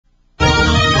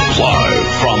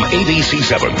ABC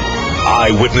 7.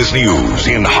 Eyewitness News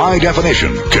in high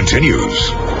definition continues.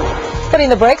 Putting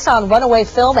the brakes on runaway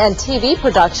film and TV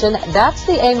production, that's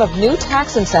the aim of new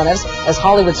tax incentives as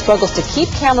Hollywood struggles to keep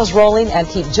cameras rolling and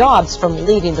keep jobs from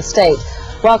leaving the state.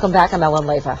 Welcome back. I'm Ellen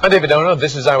Leva. I'm David Dono.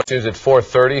 This is Eyewitness News at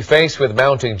 4:30. Faced with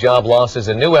mounting job losses,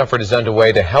 a new effort is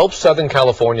underway to help Southern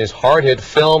California's hard-hit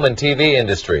film and TV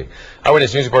industry.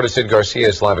 Eyewitness News reporter Sid Garcia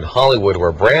is live in Hollywood, where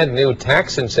a brand new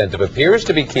tax incentive appears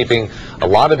to be keeping a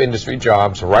lot of industry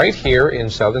jobs right here in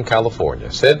Southern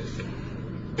California. Sid?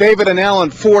 David and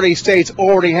Alan, 40 states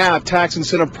already have tax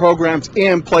incentive programs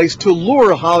in place to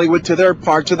lure Hollywood to their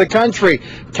parts of the country.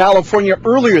 California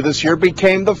earlier this year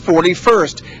became the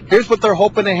 41st. Here's what they're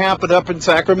hoping to happen up in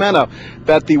Sacramento,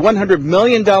 that the $100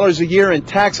 million a year in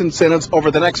tax incentives over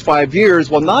the next 5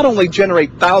 years will not only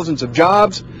generate thousands of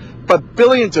jobs, but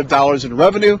billions of dollars in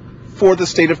revenue for the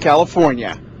state of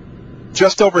California.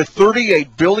 Just over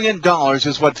 $38 billion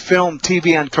is what film,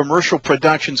 TV, and commercial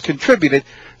productions contributed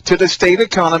to the state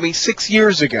economy 6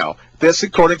 years ago. This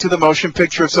according to the Motion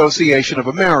Picture Association of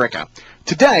America.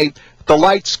 Today, the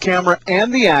lights, camera,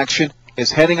 and the action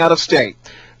is heading out of state.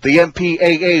 The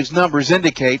MPAA's numbers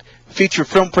indicate feature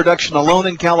film production alone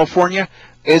in California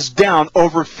is down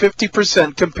over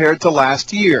 50% compared to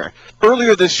last year.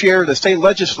 Earlier this year, the state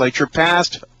legislature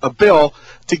passed a bill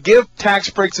to give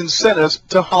tax breaks incentives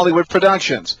to Hollywood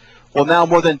productions. Well, now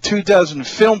more than 24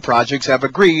 film projects have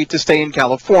agreed to stay in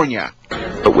California.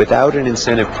 But without an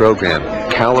incentive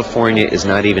program, California is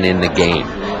not even in the game.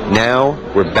 Now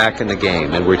we're back in the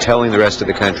game, and we're telling the rest of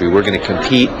the country we're going to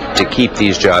compete to keep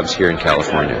these jobs here in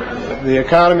California. The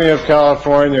economy of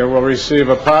California will receive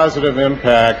a positive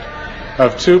impact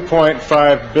of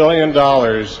 $2.5 billion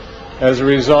as a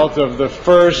result of the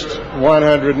first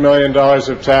 $100 million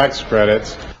of tax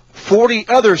credits. 40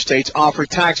 other states offer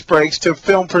tax breaks to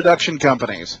film production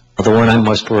companies. The one I'm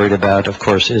most worried about, of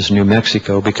course, is New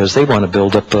Mexico, because they want to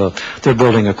build up they're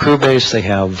building a crew base. They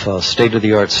have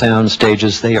state-of-the-art sound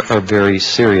stages. They are very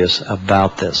serious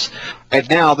about this. And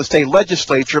now the state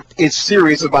legislature is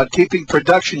serious about keeping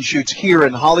production shoots here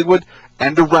in Hollywood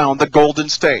and around the Golden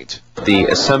State. The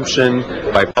assumption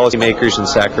by policymakers in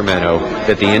Sacramento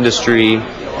that the industry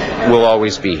will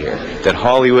always be here, that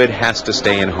Hollywood has to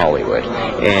stay in Hollywood.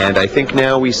 And I think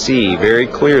now we see very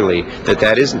clearly that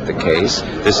that isn't the case.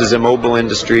 This is a mobile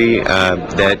industry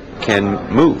that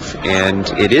can move, and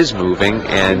it is moving,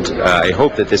 and I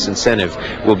hope that this incentive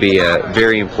will be a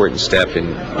very important step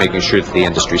in making sure that the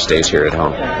industry stays here at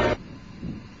home.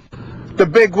 The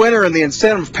big winner in the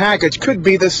incentive package could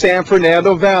be the San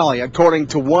Fernando Valley. According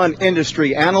to one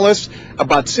industry analyst,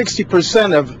 about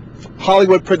 60% of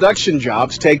Hollywood production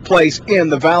jobs take place in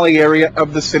the Valley area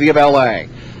of the city of L.A.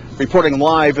 Reporting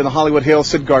live in the Hollywood Hills,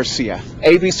 Sid Garcia,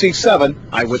 ABC 7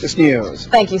 Eyewitness News.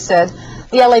 Thank you, Sid.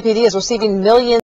 The LAPD is receiving millions